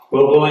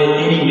Well, by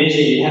any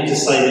measure, you have to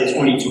say that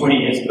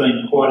 2020 has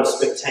been quite a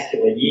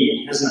spectacular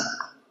year, hasn't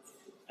it?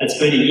 It's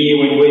been a year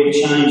when we've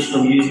changed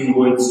from using the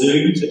word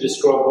Zoom to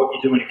describe what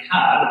you do in a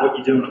car to what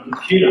you do on a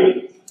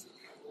computer.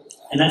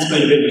 And that's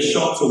been a bit of a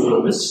shock to all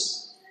of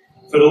us.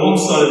 But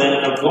alongside of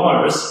that, a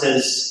virus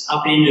has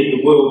upended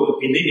the world that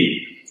we live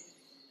in.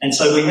 And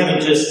so we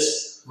haven't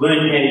just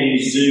learned how to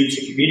use Zoom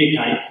to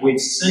communicate, we've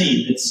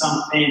seen that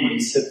some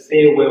families have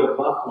farewelled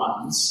loved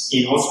ones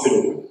in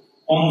hospital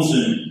on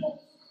Zoom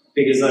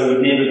because they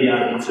would never be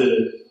able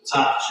to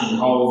touch and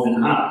hold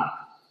and hug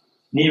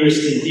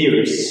nearest and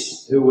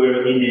dearest who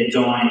were in their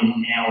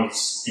dying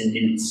hours and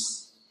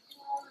minutes.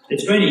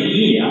 It's been a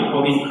year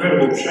of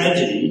incredible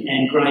tragedy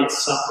and great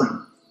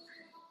suffering.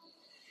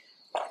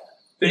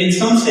 But in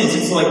some sense,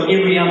 it's like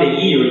every other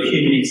year of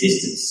human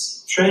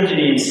existence.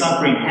 Tragedy and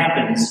suffering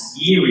happens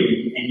year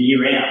in and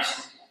year out.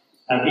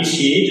 This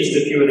year, just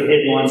a few of the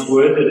headlines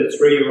were that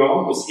a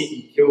 3-year-old was hit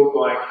and killed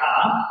by a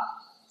car.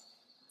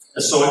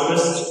 A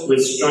cyclist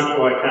was struck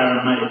by a car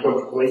and made a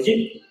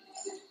quadriplegic.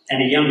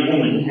 And a young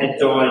woman had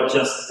died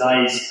just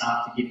days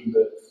after giving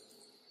birth.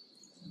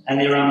 And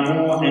there are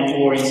more and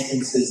more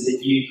instances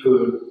that you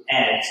could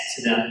add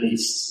to that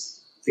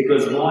list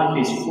because life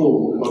is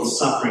full of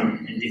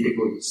suffering and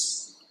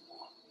difficulties.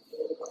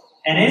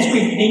 And as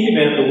we think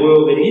about the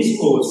world that is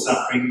full of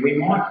suffering, we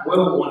might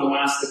well want to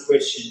ask the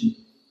question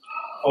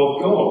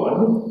of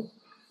God,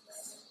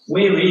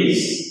 where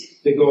is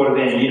the God of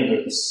our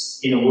universe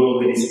in a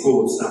world that is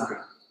full of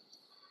suffering?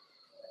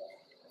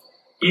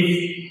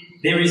 If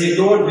there is a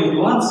God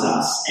who loves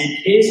us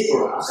and cares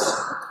for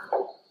us,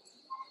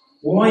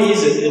 why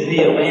is it that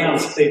he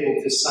allows people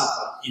to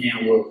suffer in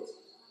our world?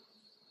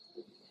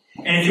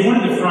 And if you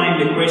wanted to frame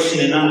the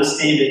question and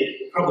understand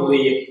it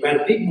probably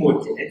about a bit more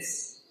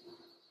depth,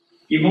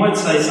 you might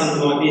say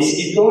something like this: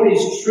 if God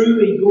is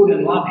truly good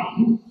and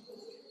loving,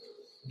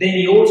 then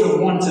he ought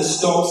to want to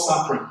stop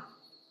suffering.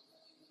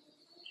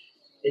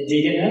 Do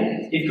you get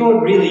that? If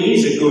God really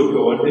is a good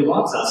God who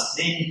loves us,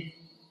 then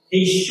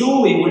he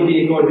surely would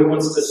be a God who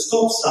wants to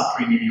stop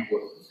suffering in our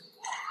world.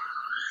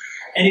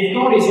 And if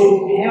God is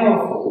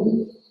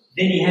all-powerful,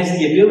 then he has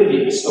the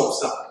ability to stop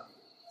suffering.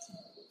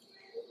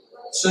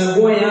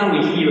 So why are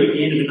we here at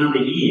the end of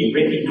another year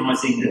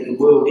recognising that the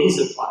world is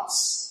a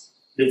place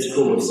that's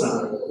full of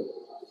suffering?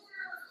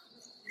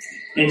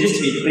 And just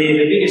to be clear,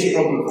 the biggest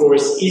problem for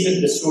us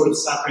isn't the sort of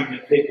suffering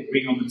that people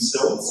bring on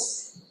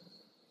themselves.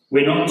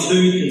 We're not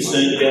too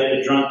concerned about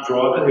the drunk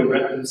driver who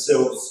wrapped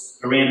themselves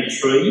around a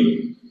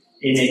tree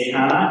in their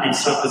car and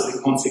suffers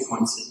the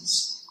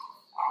consequences.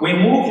 We're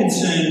more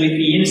concerned with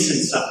the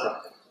innocent sufferer.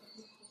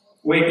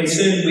 We're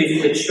concerned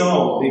with the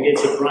child who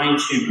gets a brain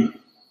tumour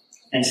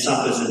and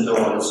suffers and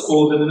dies,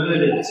 or the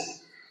murdered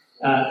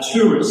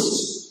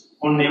tourist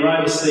on their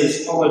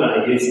overseas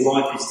holiday whose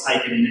life is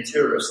taken in a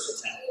terrorist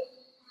attack.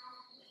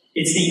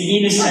 It's the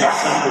innocent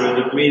sufferer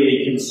that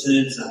really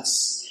concerns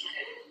us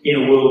in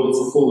a world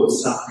that's full of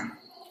suffering.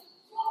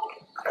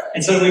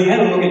 And so we've had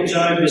a look at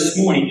Job this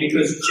morning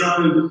because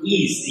Job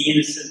is the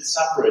innocent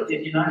sufferer.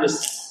 Did you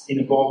notice in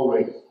the Bible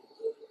reading?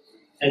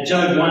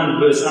 Job 1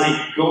 verse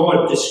 8,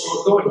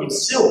 God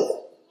himself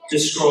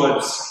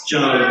describes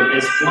Job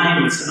as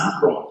blameless and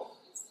upright.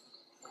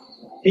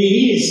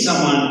 He is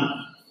someone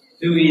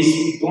who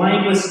is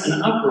blameless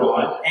and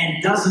upright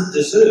and doesn't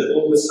deserve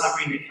all the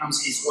suffering that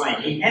comes his way.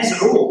 He has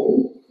it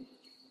all.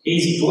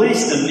 He's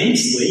blessed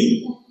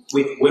immensely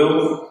with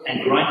wealth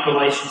and great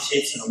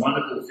relationships and a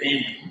wonderful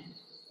family.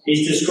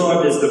 He's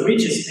described as the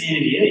richest man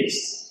in the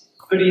East.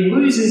 But he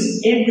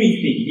loses everything.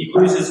 He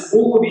loses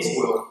all of his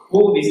wealth,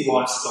 all of his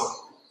livestock,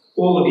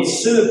 all of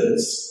his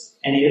servants,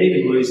 and he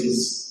even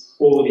loses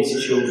all of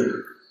his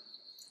children.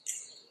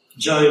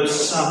 Job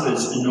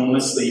suffers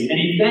enormously, and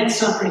if that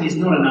suffering is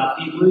not enough,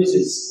 he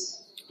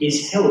loses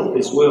his health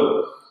as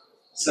well,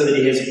 so that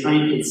he has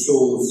painful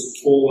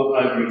sores all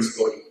over his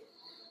body.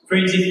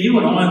 Friends, if you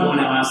and I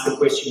want to ask the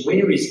question,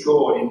 where is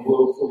God in a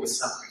world full of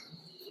suffering?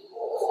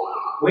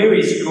 Where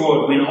is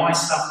God when I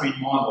suffer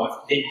in my life?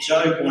 Then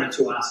Job wanted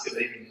to ask it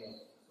even more.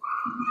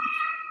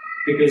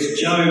 Because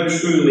Job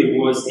truly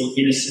was the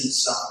innocent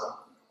sufferer.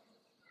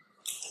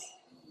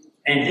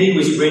 And he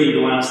was ready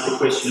to ask the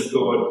question of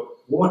God,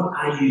 what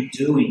are you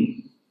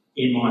doing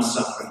in my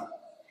suffering?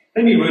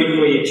 Let me read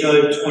for you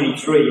Job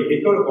 23. If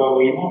you've got a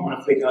Bible, you might want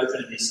to flick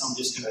open to this. I'm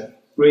just going to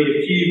read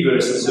a few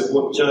verses of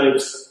what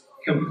Job's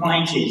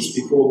complaint is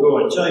before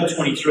God. Job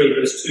 23,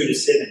 verse 2 to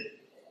 7.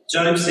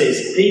 Job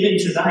says, even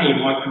today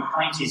my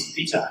complaint is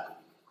bitter.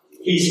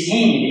 His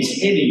hand is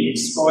heavy in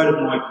spite of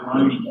my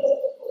groaning.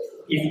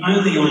 If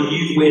only I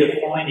knew where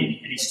to find him,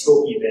 and he's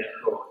talking about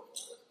God.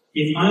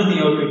 If only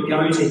I could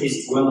go to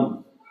his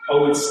dwelling, I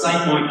would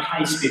state my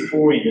case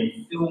before him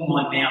and fill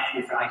my mouth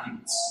with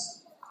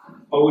arguments.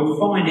 I would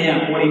find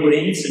out what he would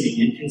answer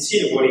me and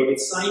consider what he would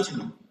say to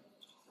me.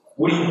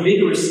 Would he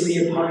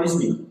vigorously oppose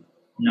me?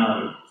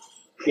 No,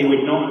 he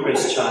would not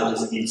press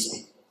charges against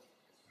me.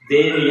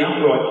 There the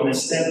upright can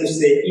establish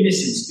their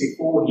innocence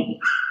before him,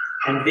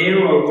 and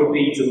there I would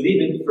be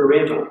delivered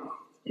forever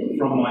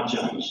from my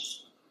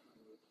judge.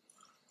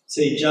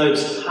 See,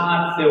 Job's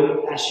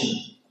heartfelt passion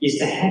is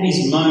to have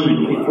his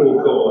moment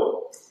before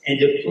God and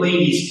to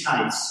plead his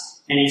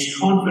case. And he's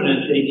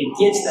confident that if he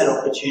gets that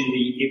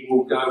opportunity, it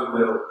will go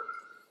well.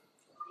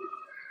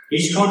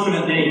 He's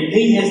confident that if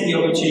he has the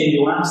opportunity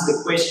to ask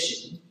the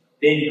question,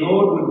 then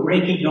God would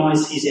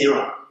recognise his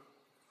error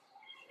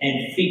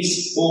and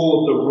fix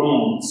all of the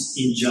wrongs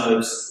in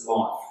Job's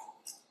life.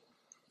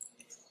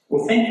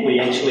 Well, thankfully,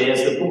 actually,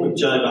 as the book of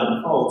Job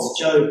unfolds,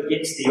 Job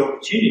gets the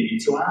opportunity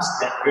to ask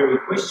that very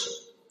question.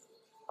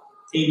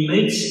 He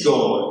meets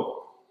God,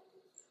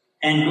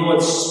 and God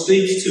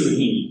speaks to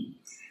him.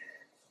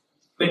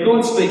 But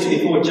God speaks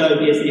before Job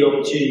gets the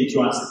opportunity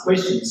to ask the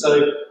question.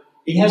 So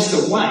he has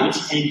to wait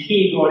and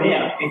hear God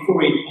out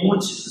before he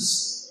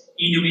launches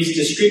into his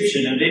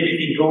description of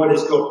everything God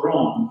has got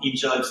wrong in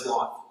Job's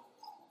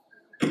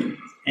life.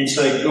 And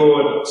so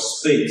God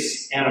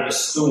speaks out of a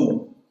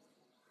storm.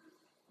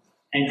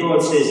 And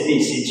God says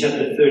this in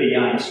chapter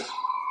 38.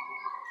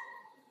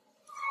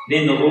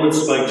 Then the Lord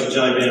spoke to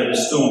Job out of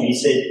the storm. He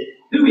said,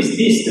 "Who is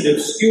this that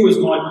obscures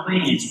my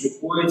plans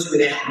with words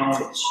without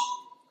knowledge?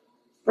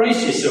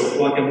 Brace yourself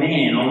like a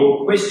man, I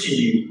will question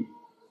you,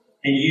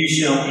 and you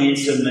shall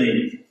answer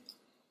me.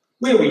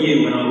 Where were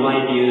you when I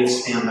laid the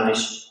earth's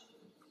foundation?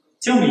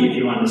 Tell me if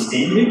you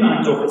understand. Who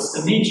marked off its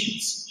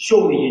dimensions?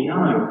 Surely you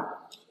know.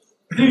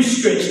 Who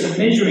stretched the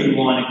measuring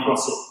line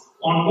across it?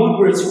 On what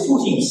were its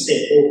footings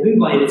set, or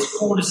who laid its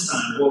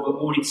cornerstone while the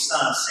morning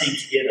stars sang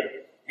together,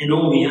 and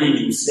all the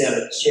angels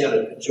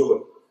shouted for joy?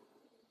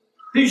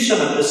 Who shut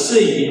up the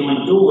sea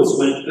behind doors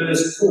when it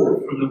burst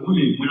forth from the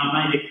womb, when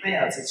I made the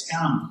clouds its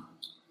garment,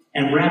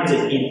 and wrapped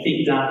it in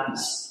thick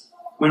darkness,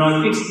 when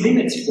I fixed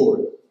limits for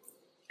it,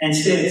 and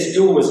set its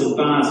doors and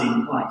bars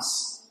in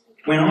place?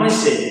 When I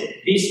said,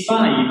 this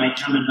far you may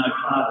come and no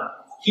farther,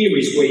 here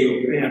is where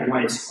your proud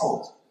ways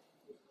halt.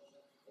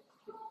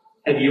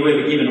 Have you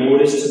ever given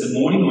orders to the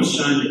morning or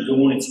shown the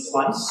dawn its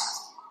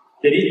place,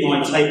 that it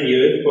might take the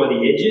earth by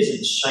the edges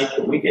and shake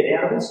the wicked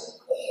out of it?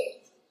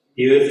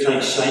 The earth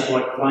takes shape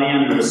like clay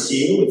under a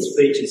seal, its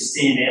features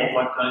stand out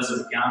like those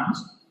of a garment.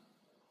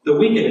 The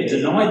wicked have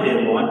denied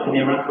their light, and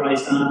their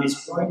upraised arm is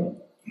broken.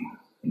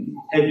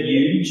 Have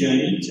you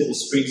journeyed to the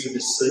springs of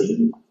the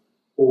sea,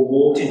 or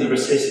walked in the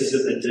recesses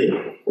of the deep?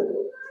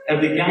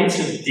 Have the gates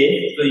of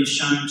death been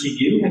shown to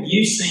you? Have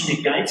you seen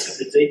the gates of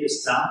the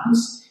deepest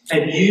darkness?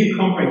 Have you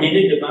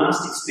comprehended the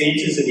vast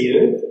expanses of the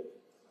earth?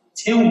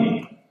 Tell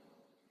me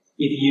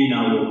if you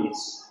know all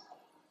this.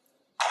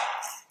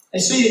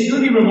 And see,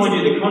 let me remind you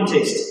of the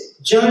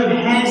context. Job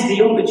has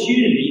the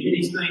opportunity that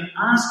he's been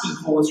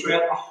asking for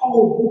throughout the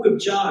whole book of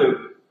Job.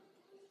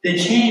 The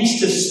chance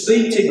to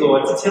speak to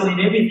God, to tell him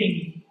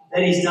everything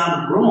that he's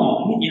done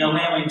wrong in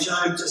allowing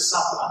Job to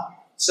suffer,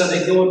 so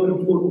that God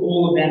can put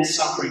all of that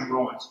suffering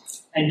right.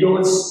 And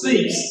God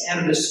speaks out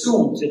of the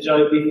storm to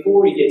Job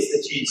before he gets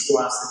the chance to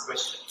ask the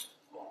question.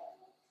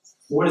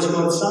 What does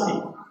God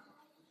say?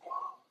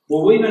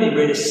 Well, we've only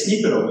read a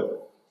snippet of it.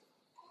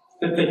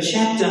 But for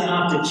chapter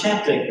after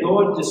chapter,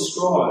 God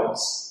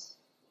describes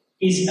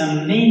his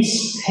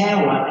immense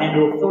power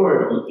and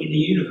authority in the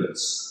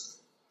universe.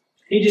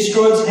 He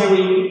describes how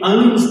he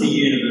owns the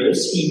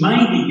universe, he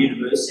made the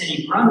universe, and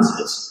he runs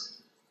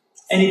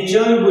it. And if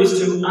Job was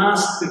to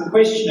ask the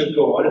question of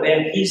God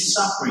about his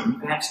suffering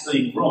perhaps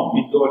being wrong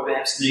and God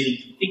perhaps needing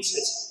to fix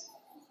it,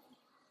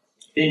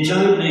 then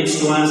Job needs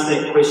to ask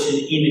that question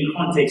in the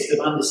context of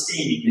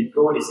understanding that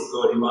God is the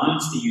God who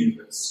owns the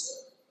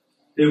universe,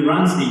 who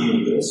runs the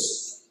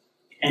universe,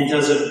 and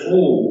does it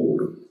all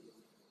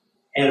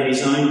out of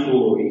his own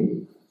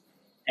glory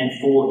and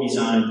for his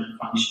own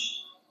function.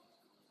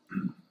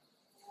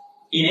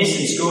 In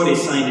essence, God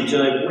is saying to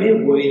Job, where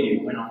were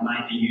you when I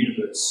made the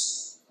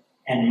universe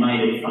and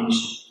made it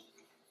function?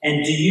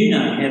 And do you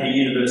know how the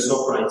universe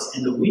operates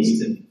and the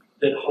wisdom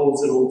that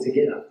holds it all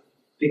together?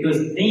 Because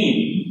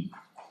then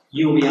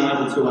you'll be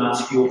able to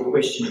ask your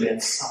question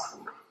about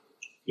suffering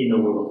in the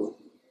world.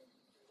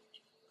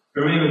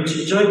 Remember,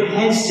 Job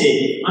has said,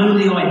 if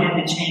only I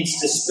had the chance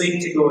to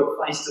speak to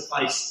God face to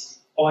face,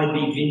 I'd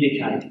be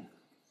vindicated.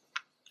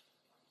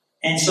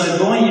 And so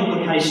by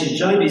implication,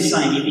 Job is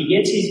saying if he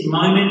gets his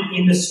moment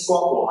in the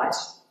spotlight,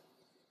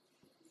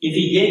 if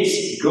he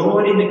gets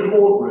God in the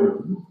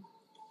courtroom,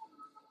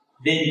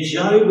 then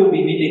Job will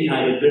be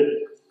vindicated,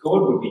 but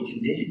God would be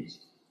condemned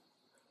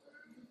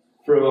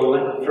for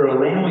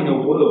allowing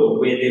a world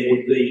where there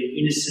would be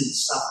innocent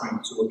suffering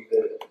to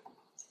occur.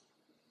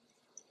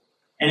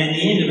 And at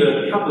the end of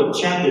a couple of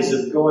chapters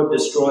of God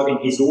describing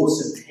his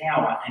awesome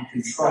power and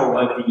control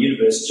over the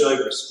universe, Job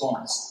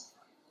responds.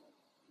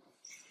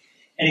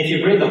 And if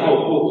you've read the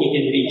whole book, you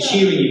can be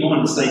cheering him on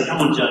and say, come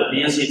on, Job,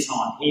 now's your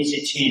time. Here's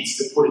your chance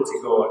to put it to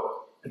God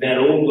about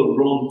all the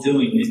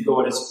wrongdoing that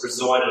God has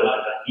presided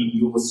over in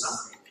your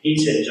suffering.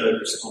 Here's how Job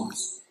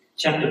responds.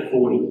 Chapter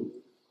 40,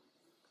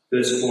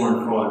 verse 4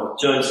 and 5.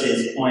 Job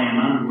says, I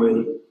am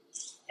unworthy.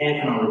 How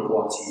can I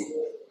reply to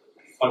you?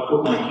 I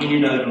put my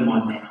hand over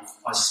my mouth.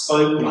 I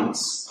spoke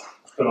once,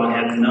 but I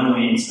have no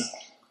answer.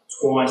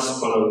 Twice,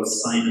 but I will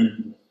say no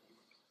more.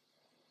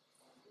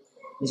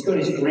 He's got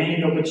his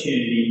grand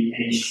opportunity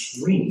and he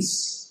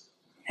shrinks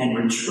and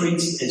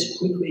retreats as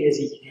quickly as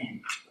he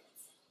can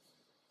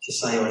to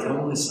say, I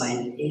don't want to say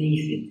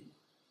anything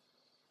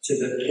to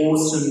the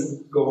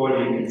awesome God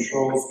who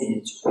controls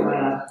the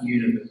entire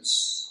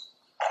universe.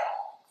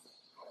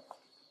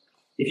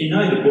 If you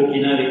know the book,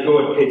 you know that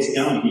God keeps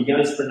going. He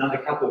goes for another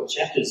couple of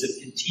chapters of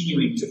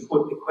continuing to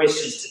put the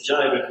questions to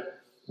Job of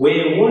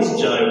where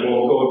was Job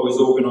while God was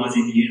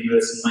organising the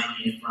universe and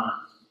making it run?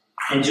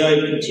 And Job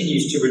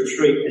continues to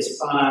retreat as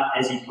far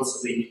as he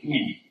possibly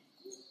can.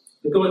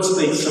 But God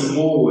speaks some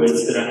more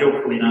words that are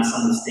helpful in us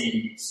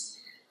understanding this.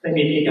 Let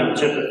me pick up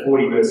chapter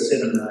 40, verse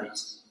 7 and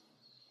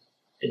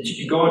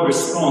 8. God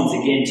responds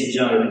again to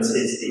Job and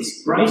says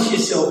this, brace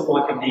yourself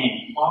like a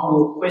man. I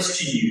will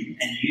question you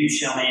and you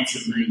shall answer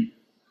me.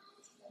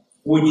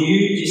 Would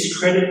you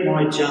discredit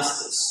my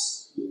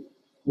justice?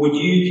 Would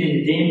you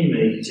condemn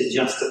me to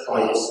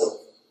justify yourself?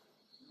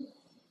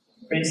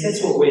 Friends,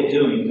 that's what we're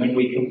doing when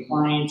we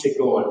complain to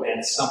God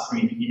about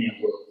suffering in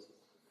our world.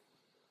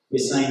 We're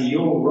saying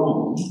you're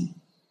wrong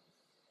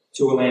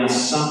to allow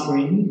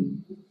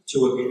suffering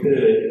to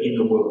occur in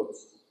the world.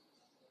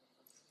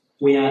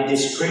 We are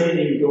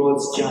discrediting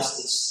God's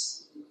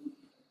justice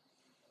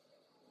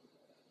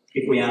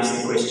if we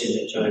ask the question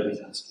that Job is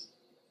asking.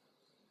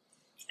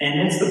 And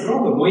that's the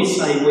problem. We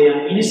say we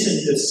are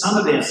innocent of some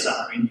of our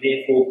suffering,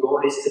 therefore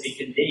God is to be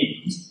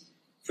condemned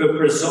for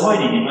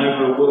presiding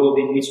over a world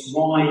in which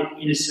my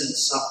innocent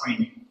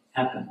suffering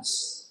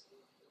happens.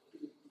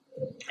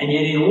 And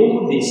yet in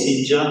all of this,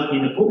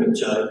 in the book of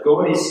Job,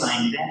 God is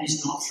saying that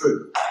is not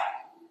true.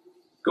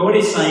 God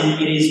is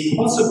saying it is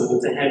possible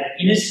to have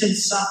innocent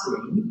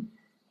suffering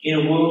in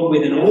a world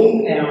with an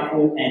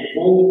all-powerful and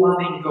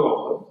all-loving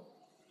God,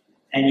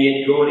 and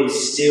yet God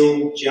is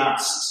still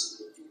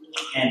just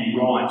and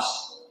right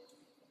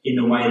in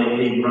the way that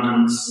he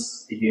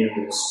runs the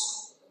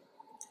universe.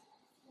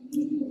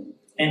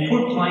 And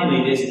put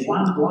plainly, there's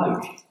one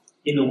bloke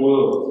in the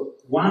world,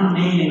 one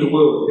man in the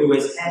world who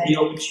has had the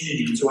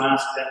opportunity to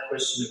ask that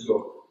question of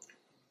God.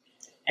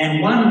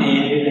 And one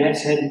man who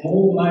perhaps had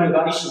more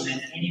motivation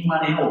than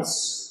anyone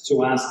else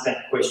to ask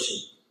that question.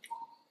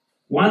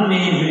 One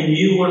man who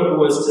knew what it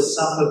was to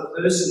suffer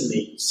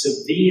personally,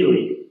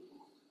 severely,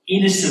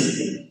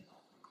 innocently,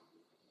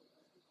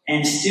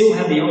 and still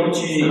have the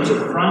opportunity to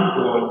confront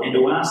God and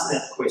to ask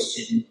that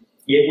question.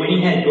 Yet when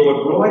he had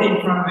God right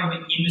in front of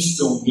him in the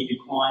storm, he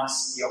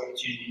declines the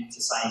opportunity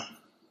to say anything.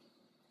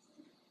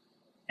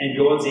 And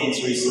God's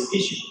answer is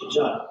sufficient for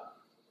Job.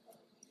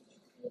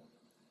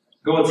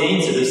 God's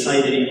answer to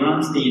say that he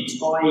runs the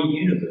entire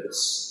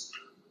universe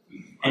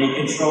and he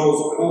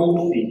controls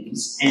all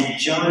things, and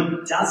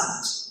Job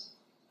doesn't.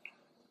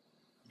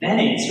 That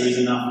answer is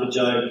enough for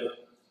Job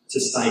to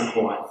stay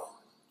quiet.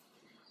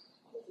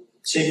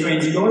 So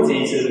friends, God's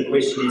answer to the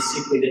question is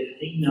simply that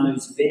he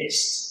knows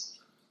best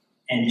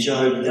and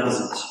Job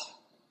doesn't.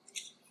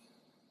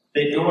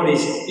 That God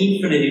is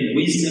infinite in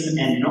wisdom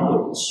and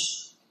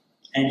knowledge,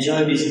 and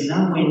Job is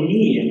nowhere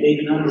near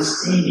even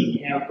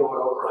understanding how God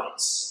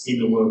operates in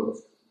the world.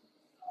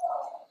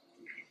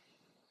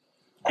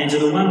 And to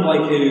the one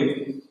bloke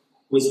who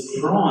was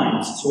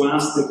primed to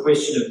ask the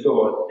question of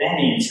God, that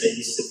answer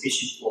is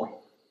sufficient for him.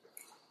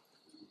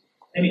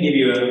 Let me give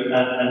you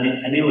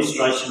an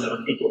illustration that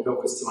I think will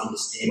help us to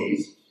understand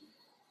this.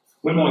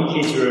 When my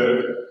kids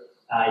were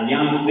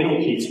young, little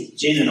kids,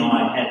 Jen and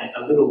I had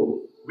a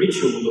little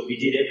ritual that we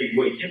did every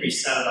week. Every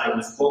Saturday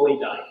was lolly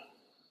day.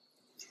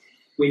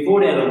 We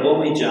brought out a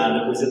lolly jar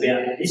that was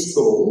about this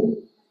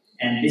tall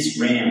and this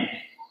round.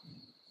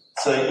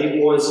 So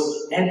it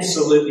was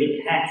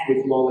absolutely packed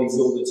with lollies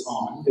all the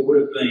time. There would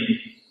have been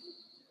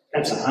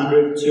perhaps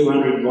 100,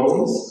 200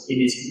 lollies in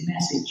this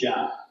massive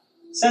jar.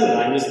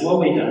 Saturday was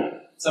lolly day.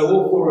 So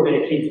all four of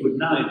our kids would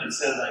know that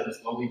Saturday was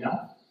lolly day.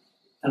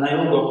 And they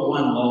all got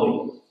one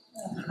lolly.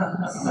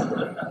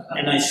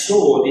 And they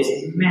saw this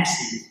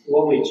massive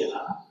lolly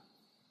jar.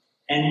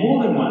 And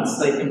more than once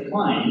they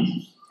complained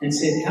and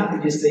said, can't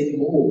we just eat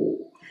them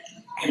all?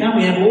 Can't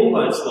we have all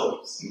those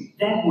lollies?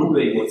 That would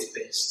be what's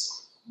best.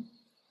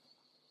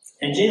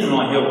 And Jen and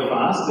I held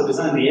fast. There was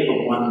only ever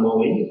one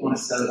lolly on a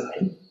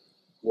Saturday.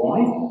 Why?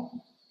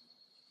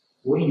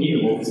 We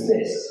knew what was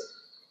best.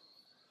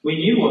 We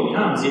knew what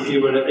comes if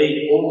you were to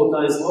eat all of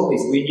those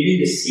lollies. We knew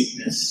the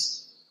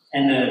sickness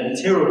and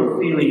the terrible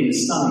feeling in the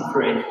stomach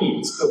for our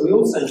kids, but we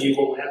also knew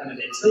what would happen to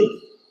their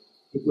teeth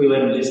if we let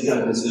them just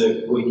go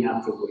berserk week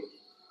after week.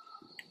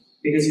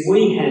 Because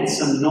we had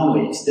some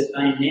knowledge that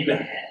they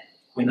never had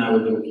when they were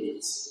little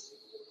kids.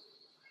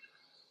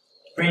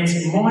 Friends,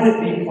 might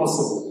it be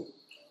possible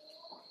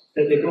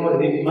that the God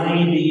who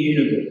made the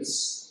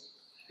universe,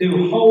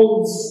 who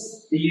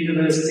holds the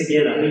universe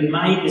together, who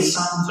made the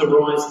sun to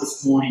rise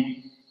this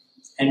morning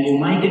and will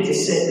make it to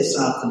set this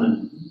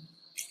afternoon,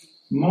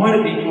 might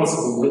it be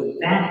possible that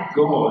that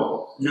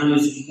God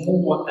knows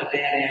more about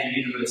our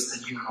universe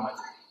than you and I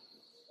do?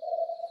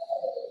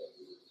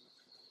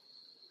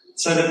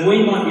 So that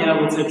we might be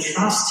able to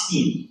trust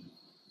him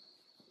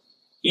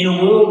in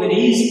a world that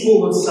is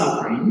full of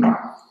suffering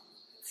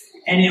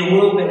And in a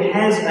world that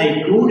has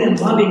a good and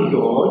loving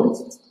God,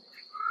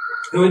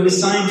 who at the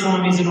same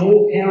time is an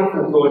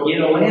all-powerful God,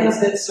 yet allows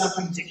that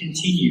suffering to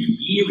continue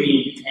year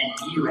in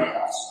and year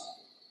out,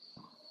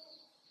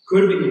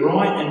 could have been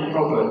right and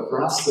proper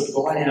for us to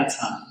bite our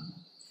tongue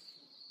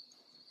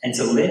and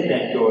to let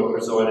that God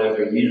preside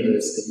over a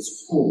universe that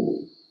is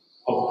full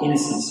of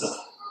innocent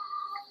suffering?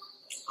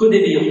 Could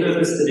there be a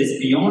purpose that is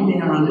beyond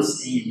our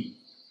understanding,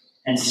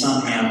 and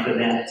somehow for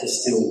that to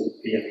still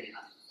be okay?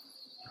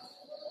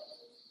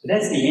 But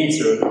that's the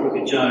answer of the book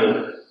of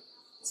Job.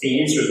 It's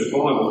the answer of the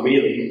Bible,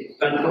 really.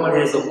 But God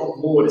has a lot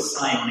more to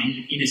say on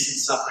innocent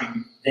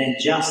suffering than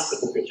just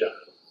the book of Job.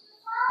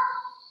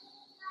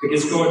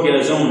 Because God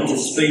goes on to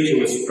speak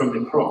to us from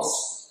the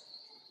cross,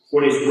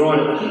 what is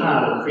right at the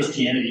heart of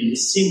Christianity, the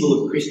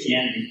symbol of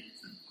Christianity.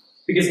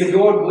 Because the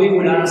God we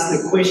would ask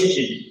the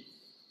question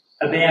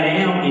about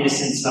our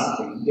innocent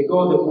suffering, the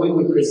God that we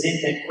would present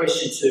that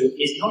question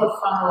to, is not a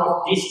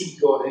far-off,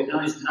 distant God who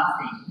knows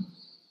nothing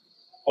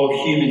of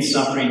human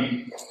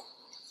suffering.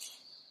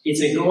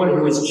 It's a God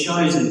who has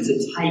chosen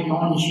to take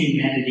on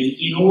humanity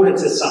in order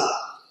to suffer.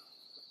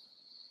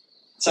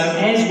 So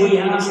as we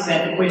ask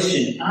that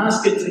question,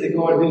 ask it to the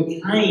God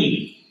who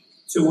came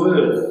to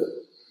earth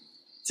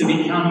to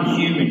become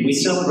human. We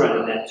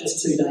celebrated that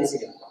just 2 days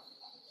ago.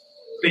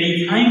 But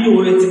he came to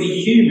earth to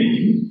be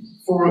human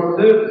for a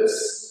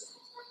purpose,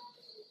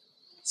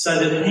 so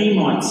that he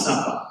might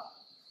suffer.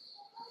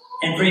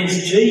 And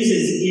friends, Jesus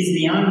is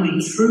the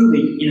only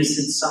truly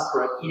innocent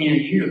sufferer in our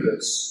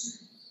universe,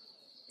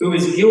 who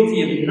is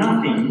guilty of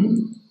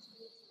nothing,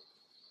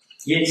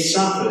 yet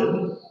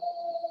suffered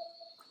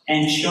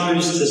and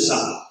chose to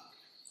suffer.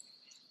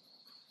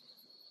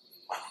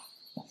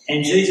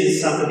 And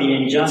Jesus suffered the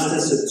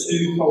injustice of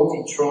 2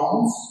 faulty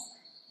trials.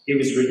 He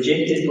was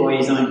rejected by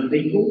his own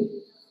people.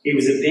 He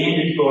was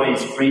abandoned by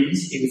his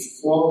friends. He was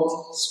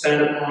flogged,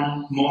 spat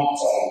upon, mocked,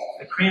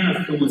 a crown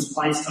of thorns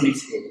placed on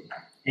his head,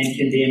 and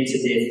condemned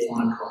to death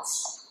on a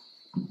cross.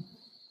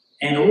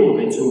 And all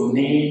of it to a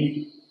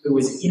man who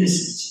was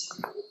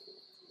innocent.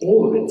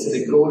 All of it to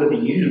the God of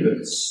the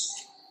universe.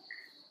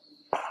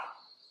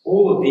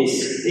 All of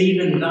this,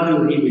 even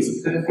though he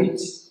was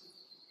perfect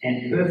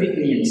and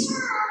perfectly innocent.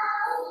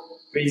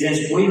 Friends,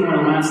 as we want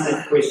to ask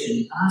that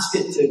question, ask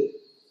it to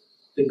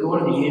the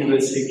God of the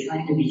universe who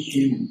came to be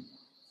human.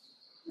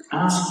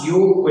 Ask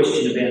your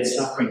question about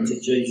suffering to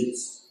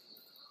Jesus,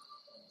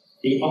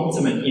 the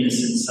ultimate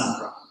innocent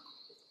sufferer,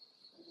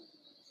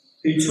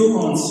 who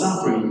took on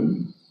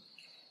suffering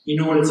in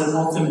order to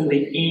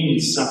ultimately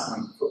end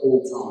suffering for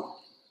all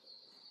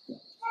time.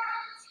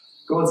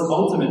 God's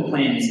ultimate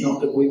plan is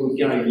not that we would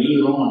go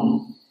year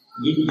on,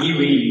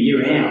 year in,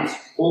 year out,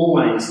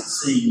 always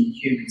seeing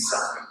human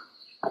suffering.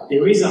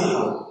 There is a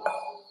hope,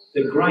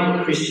 the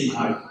great Christian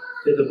hope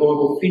that the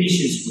Bible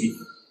finishes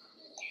with,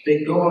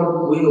 that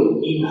God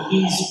will, in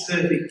his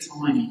perfect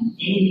timing,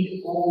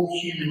 end all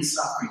human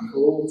suffering for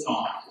all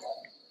time,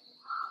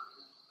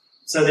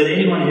 so that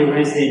anyone who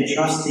has their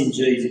trust in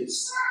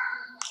Jesus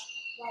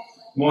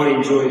might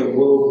enjoy a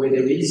world where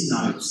there is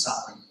no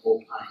suffering or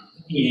pain.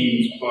 Let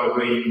me end by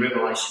reading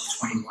Revelation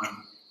 21,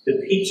 the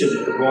picture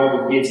that the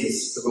Bible gives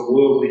us of a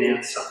world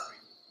without suffering.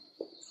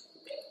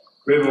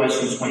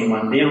 Revelation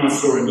 21, "Then I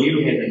saw a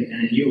new heaven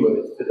and a new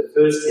earth, for the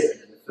first heaven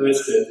and the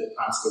first earth had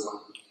passed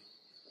away,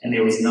 and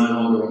there was no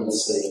longer any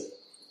sea.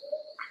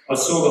 I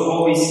saw the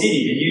holy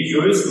city, the new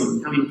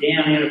Jerusalem, coming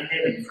down out of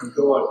heaven from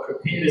God,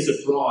 prepared as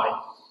a bride,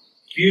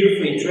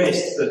 beautifully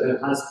dressed for her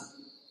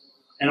husband.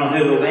 And I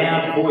heard a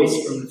loud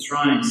voice from the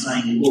throne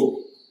saying,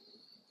 'Look,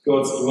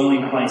 God's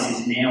dwelling place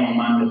is now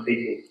among the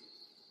people,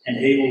 and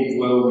he will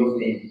dwell with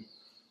them.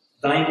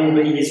 They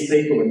will be his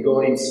people, and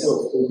God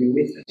himself will be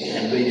with them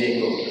and be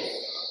their God.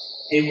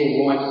 He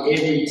will wipe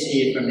every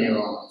tear from their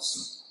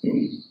eyes.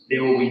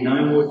 There will be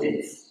no more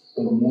death,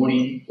 or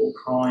mourning, or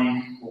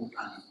crying, or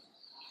pain,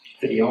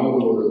 for the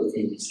old order of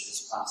things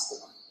has passed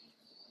away.'"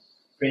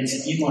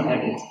 Friends, you might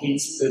have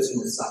intense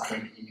personal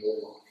suffering in your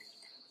life,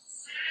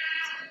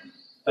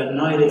 but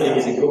know that there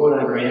is a God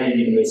over our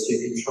universe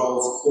who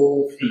controls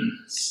all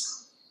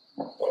things,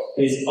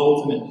 whose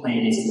ultimate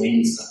plan is to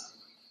end suffering.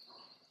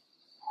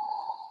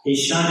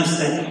 He's shown us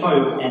that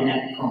hope and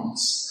that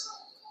promise,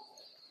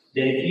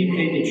 that if you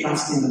keep your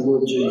trust in the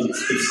Lord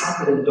Jesus, who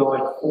suffered and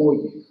died for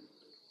you,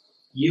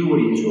 you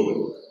would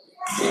enjoy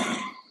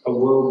a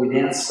world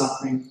without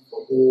suffering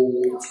for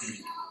all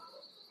eternity.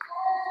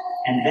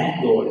 And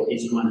that God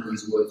is one who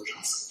is worth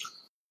trusting.